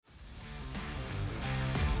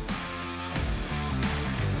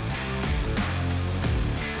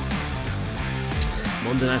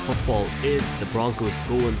Monday Night Football is the Broncos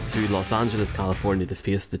going to Los Angeles, California to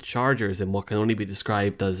face the Chargers in what can only be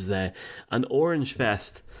described as an orange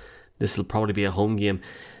fest. This will probably be a home game.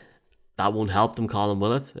 That won't help them, Colin,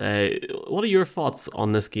 will it? What are your thoughts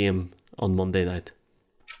on this game on Monday night?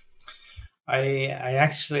 I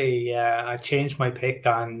actually I changed my pick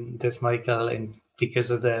on this, Michael,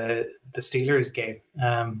 because of the Steelers game.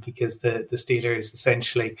 Because the Steelers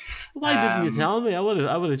essentially. Why didn't you tell me? I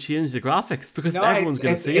would have changed the graphics because everyone's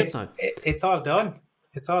going to see it now. It's all done.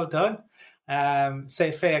 It's all done.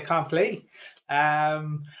 C'est fait accompli.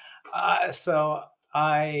 So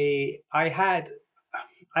I'd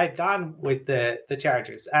gone with the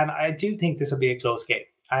Chargers, and I do think this will be a close game.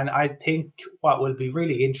 And I think what will be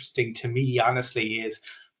really interesting to me, honestly, is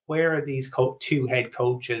where are these two head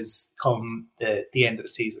coaches come the end of the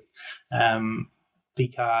season?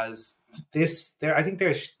 Because I think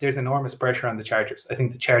there's enormous pressure on the Chargers. I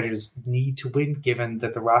think the Chargers need to win, given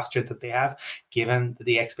that the roster that they have, given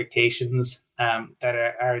the expectations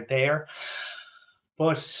that are there.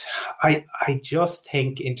 But I just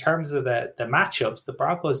think in terms of the matchups, the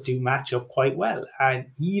Broncos do match up quite well. And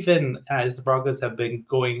even as the Broncos have been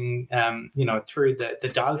going, through the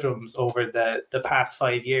doldrums over the past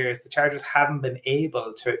 5 years, the Chargers haven't been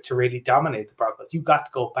able to really dominate the Broncos. You've got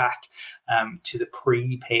to go back to the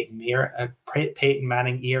pre-Peyton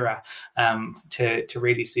Manning era to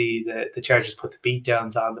really see the Chargers put the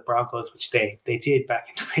beatdowns on the Broncos, which they did back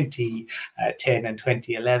in 2010 and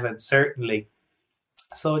 2011, certainly.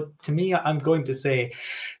 So to me, I'm going to say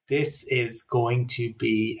this is going to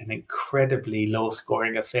be an incredibly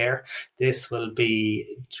low-scoring affair. This will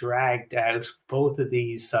be dragged out, both of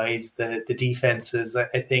these sides, the defenses.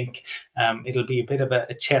 I think it'll be a bit of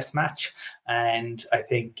a chess match. And I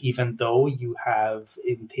think even though you have,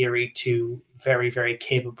 in theory, two very, very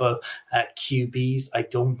capable QBs, I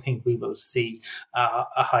don't think we will see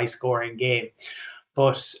a high-scoring game.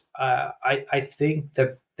 But I think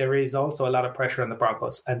that there is also a lot of pressure on the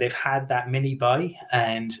Broncos, and they've had that mini bye,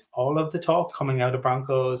 and all of the talk coming out of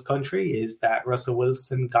Broncos country is that Russell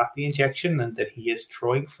Wilson got the injection and that he is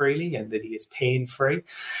throwing freely and that he is pain-free.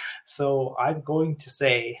 So I'm going to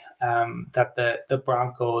say that the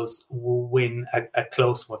Broncos will win a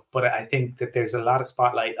close one, but I think that there's a lot of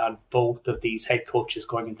spotlight on both of these head coaches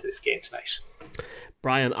going into this game tonight.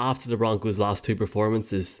 Brian, after the Broncos' last two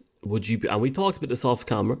performances, would you be, and we talked about this off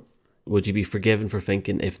camera, would you be forgiven for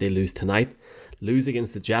thinking if they lose tonight, lose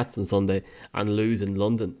against the Jets on Sunday, and lose in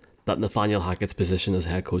London, that Nathaniel Hackett's position as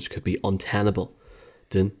head coach could be untenable?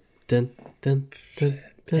 Potentially at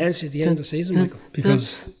the end of the season, Michael,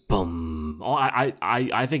 because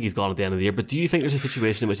I think he's gone at the end of the year. But do you think there's a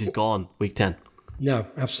situation in which he's gone week 10? No,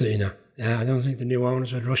 absolutely not. I don't think the new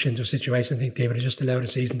owners would rush into a situation. I think they would have just allowed the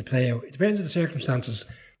season to play out. It depends on the circumstances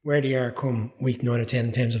where they are come week 9 or 10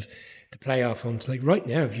 in terms of the playoff hunt. Like right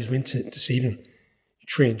now, if you win this evening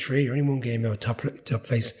 3-3, you're only one game out top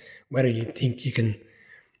place. Whether you think you can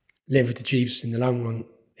live with the Chiefs in the long run,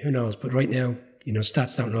 who knows? But right now,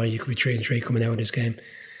 stats don't lie. You could be 3-3 coming out of this game,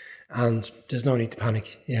 and there's no need to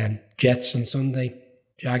panic. Jets on Sunday,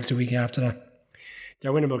 Jags the week after that.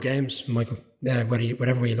 They're winnable games, Michael.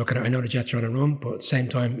 Whatever way you look at it, I know the Jets are on a run, but at the same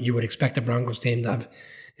time, you would expect the Broncos team to have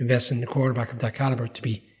invested in the quarterback of that caliber to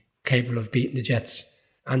be capable of beating the Jets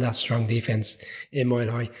and that strong defense in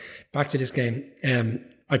Mile High. Back to this game,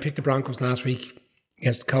 I picked the Broncos last week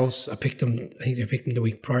against the Colts. I picked them the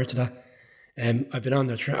week prior to that. I've been on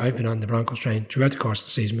the Broncos train throughout the course of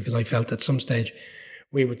the season because I felt at some stage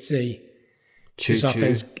we would see this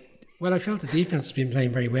offense. Well, I felt the defense has been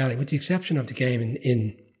playing very well, with the exception of the game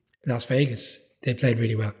in Las Vegas. They played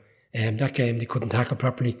really well. That game they couldn't tackle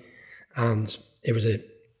properly, and it was a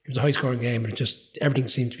high scoring game, but everything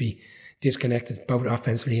seemed to be disconnected, both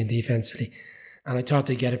offensively and defensively. And I thought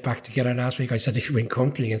they'd get it back together last week. I said they could win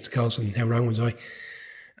comfortably against the Colts, and how wrong was I?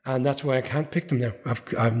 And that's why I can't pick them now.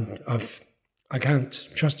 I can't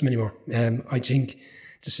trust them anymore. I think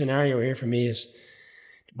the scenario here for me is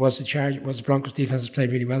was the Broncos defense has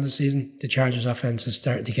played really well this season. The Chargers offense is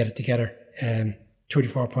starting to get it together.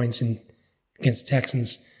 34 points against the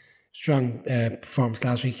Texans. Strong performance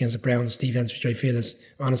last week against the Browns defense, which I feel is,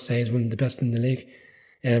 honestly, is one of the best in the league.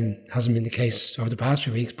 Hasn't been the case over the past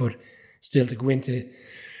few weeks, but still to go into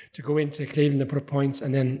Cleveland and put up points,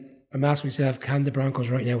 and then I'm asking myself, can the Broncos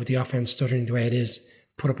right now with the offense stuttering the way it is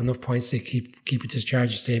put up enough points to keep it this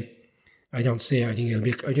Chargers team? I don't see it. I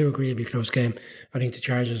do agree it'll be a close game. I think the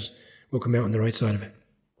Chargers will come out on the right side of it.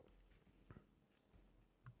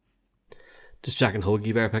 Just Jack and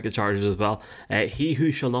Hoagie Bear pick the Chargers as well. He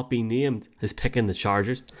who shall not be named is picking the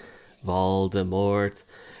Chargers. Voldemort.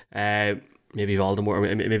 Maybe Voldemort,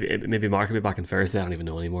 or maybe Mark will be back on Thursday. I don't even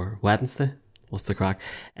know anymore. Wednesday? What's the crack?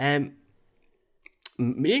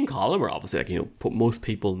 Me and Colin were obviously, like, most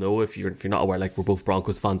people know, if you're not aware, like, we're both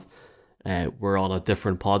Broncos fans. We're on a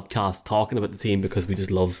different podcast talking about the team because we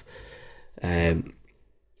just love, the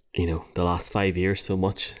last 5 years so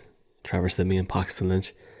much. Trevor Siemian, Paxton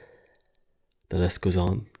Lynch. The list goes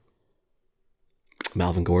on.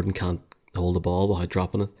 Melvin Gordon can't hold the ball without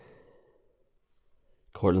dropping it.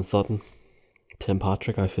 Cortland Sutton. Tim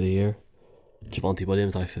Patrick out for the year. Javonte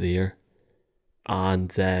Williams out for the year.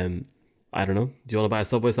 And I don't know. Do you want to buy a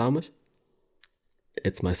Subway sandwich?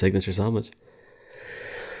 It's my signature sandwich.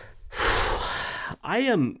 I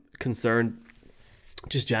am concerned,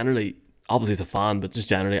 just generally, obviously as a fan, but just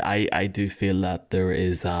generally, I do feel that there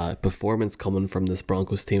is a performance coming from this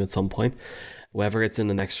Broncos team at some point, whether it's in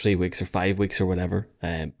the next 3 weeks or 5 weeks or whatever,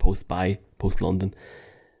 post London.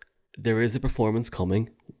 There is a performance coming,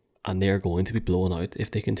 and they are going to be blown out if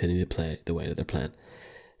they continue to play the way that they're playing.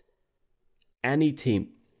 Any team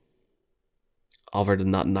other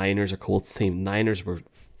than that Niners or Colts team. Niners were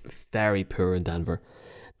very poor in Denver.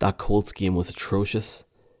 That Colts game was atrocious.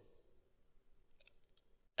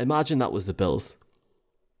 Imagine that was the Bills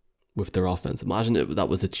with their offense. Imagine that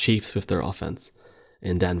was the Chiefs with their offense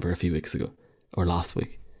in Denver a few weeks ago or last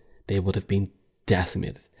week. They would have been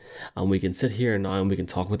decimated. And we can sit here now and we can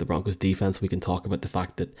talk about the Broncos defense. We can talk about the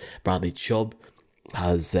fact that Bradley Chubb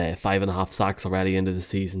has 5.5 sacks already into the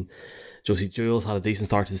season. Josie Jewell had a decent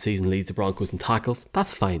start to the season, leads the Broncos in tackles.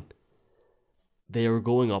 That's fine. They are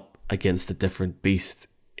going up against a different beast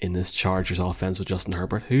in this Chargers offense with Justin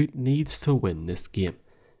Herbert, who needs to win this game.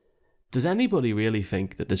 Does anybody really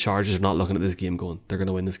think that the Chargers are not looking at this game going, they're going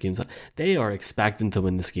to win this game tonight? They are expecting to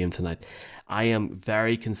win this game tonight. I am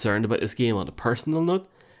very concerned about this game on a personal note,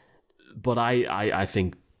 but I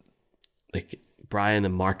think, like, Brian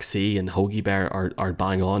and Mark C and Hoagie Bear are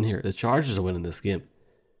bang on here. The Chargers are winning this game.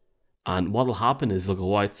 And what will happen is they'll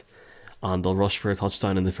go out and they'll rush for a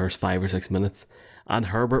touchdown in the first 5 or 6 minutes, and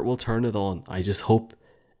Herbert will turn it on. I just hope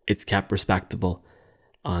it's kept respectable,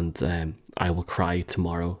 and I will cry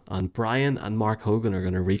tomorrow. And Brian and Mark Hogan are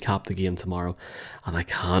going to recap the game tomorrow, and I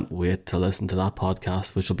can't wait to listen to that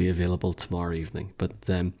podcast, which will be available tomorrow evening. But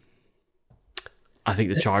I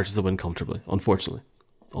think the Chargers will win comfortably, unfortunately,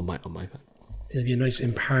 on my part. It'll be a nice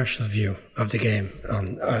impartial view of the game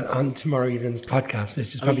on tomorrow evening's podcast,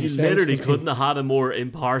 which is probably you literally couldn't have had a more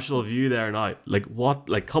impartial view there now. Like, what?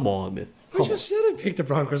 Like, come on, man. I just said I picked the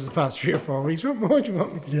Broncos the past 3 or 4 weeks. What more do you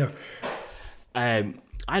want me to do?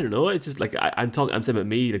 I don't know. It's just like I'm saying about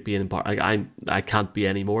me, like, being impartial. Like, I can't be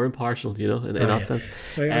any more impartial, in that sense.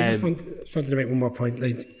 I just wanted to make one more point.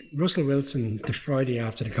 Like, Russell Wilson, the Friday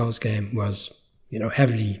after the Colts game, was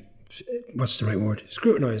heavily, what's the right word,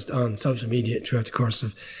 scrutinised on social media throughout the course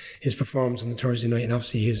of his performance on the Thursday night, and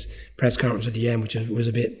obviously his press conference at the end, which was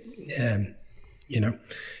a bit,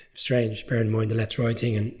 strange, bearing in mind the Let's Ride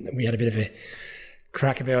thing, and we had a bit of a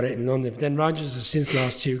crack about it in London. But then Rodgers has since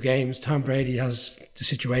lost 2 games. Tom Brady has the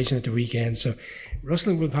situation at the weekend, so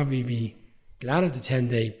Russell will probably be glad of the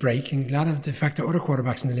 10-day break and glad of the fact that other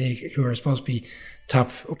quarterbacks in the league who are supposed to be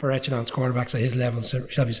top upper echelon quarterbacks at his level, so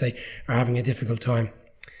shall we say, are having a difficult time.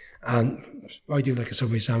 And I do like a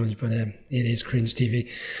Subway sandwich, but it is cringe TV.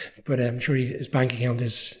 But I'm sure his bank account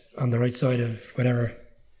is on the right side of whatever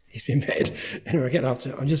he's been paid. And we're getting off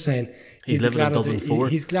to, I'm just saying, he's living in Dublin 4.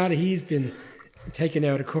 He's glad he's been taken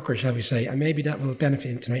out of cooker, shall we say, and maybe that will benefit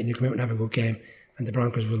him tonight and he'll come out and have a good game, and the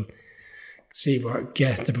Broncos will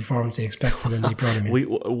get the performance they expected when they brought him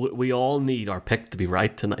in. We all need our pick to be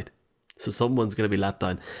right tonight, so someone's going to be let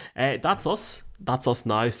down. That's us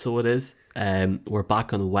now, so it is. We're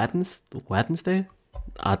back on Wednesday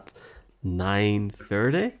at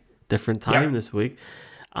 9:30, different time this week,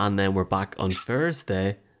 and then we're back on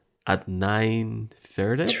Thursday at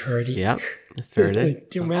 9:30. Yeah,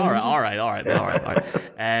 30. All right.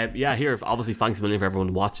 Here, obviously, thanks a million for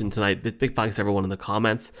everyone watching tonight. Big thanks to everyone in the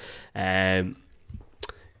comments.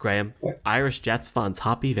 Graham, Irish Jets fans,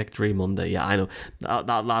 happy victory Monday. Yeah, I know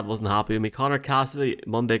that lad wasn't happy with me. Connor Cassidy,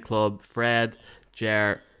 Monday Club, Fred,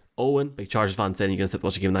 Jer, Owen, big Chargers fan, saying you're going to sit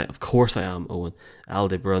watch the game tonight. Of course I am, Owen.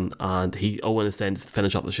 Aldebrun, and Owen is saying, just to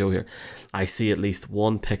finish up the show here, I see at least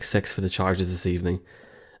 1 pick 6 for the Chargers this evening.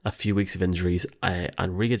 A few weeks of injuries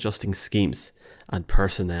and readjusting schemes and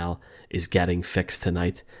personnel is getting fixed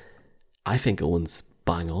tonight. I think Owen's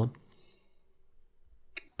bang on.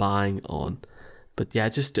 But yeah,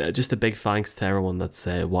 just a big thanks to everyone that's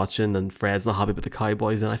watching, and Fred's not happy with the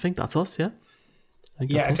Cowboys, and I think that's us, yeah.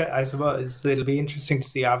 think Yeah, that's it. I suppose it'll be interesting to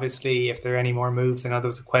see, obviously, if there are any more moves. I know there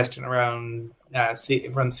was a question around Run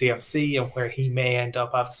CMC and where he may end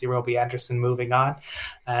up. Obviously, Robbie Anderson moving on,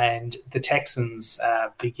 and the Texans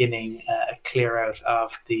beginning a clear out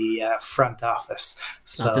of the front office.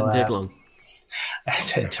 So That didn't take long.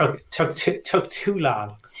 it took too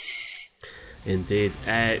long. Indeed.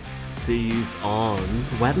 See you on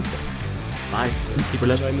Wednesday. Bye. Keep your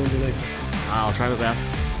lips. Enjoy Monday night. I'll try my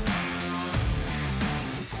best.